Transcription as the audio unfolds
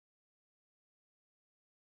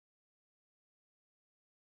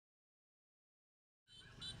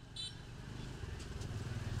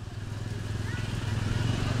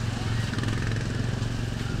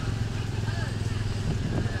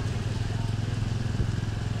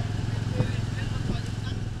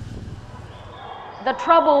The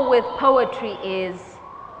trouble with poetry is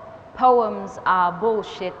poems are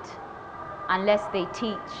bullshit unless they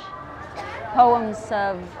teach. Poems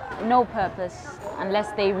serve no purpose unless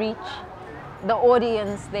they reach the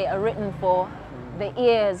audience they are written for, the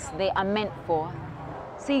ears they are meant for.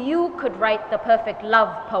 See, you could write the perfect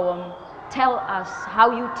love poem, tell us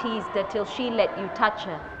how you teased her till she let you touch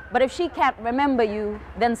her. But if she can't remember you,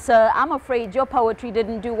 then sir, I'm afraid your poetry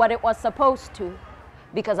didn't do what it was supposed to.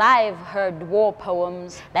 Because I've heard war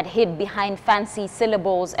poems that hid behind fancy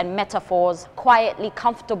syllables and metaphors, quietly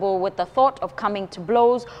comfortable with the thought of coming to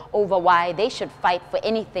blows over why they should fight for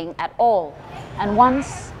anything at all. And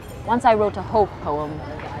once I wrote a hope poem,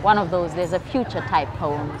 one of those there's a future type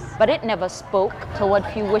poems, but it never spoke to what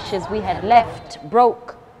few wishes we had left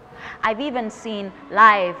broke. I've even seen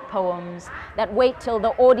live poems that wait till the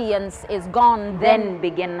audience is gone, then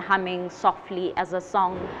begin humming softly as a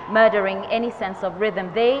song, murdering any sense of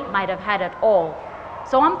rhythm they might have had at all.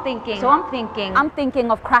 I'm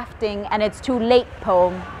thinking of crafting an It's Too Late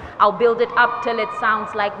poem. I'll build it up till it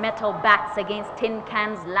sounds like metal bats against tin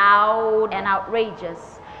cans, loud and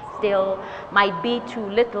outrageous. Still might be too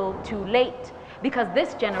little, too late. Because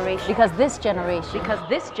this generation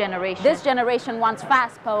wants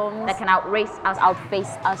fast poems that can outrace us,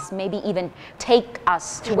 outface us, maybe even take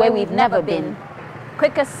us to where we've never been.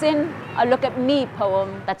 Quick as sin, a look at me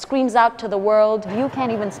poem that screams out to the world, you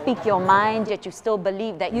can't even speak your mind, yet you still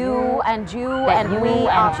believe that you and you and we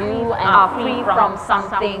and you are free from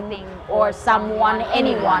something or someone,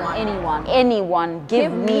 anyone.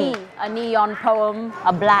 Give me a neon poem,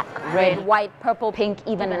 a black, red, white, purple, pink,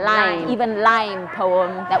 even lime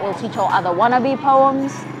poem that will teach all other wannabe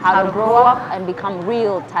poems how to grow up and become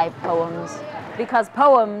real type poems. Because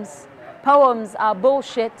poems are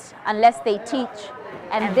bullshit unless they teach,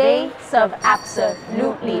 and they serve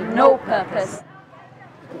absolutely no purpose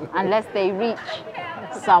unless they reach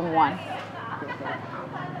someone.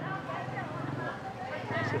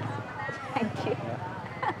 Thank you.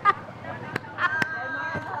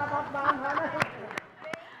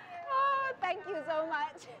 Oh, thank you so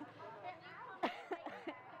much.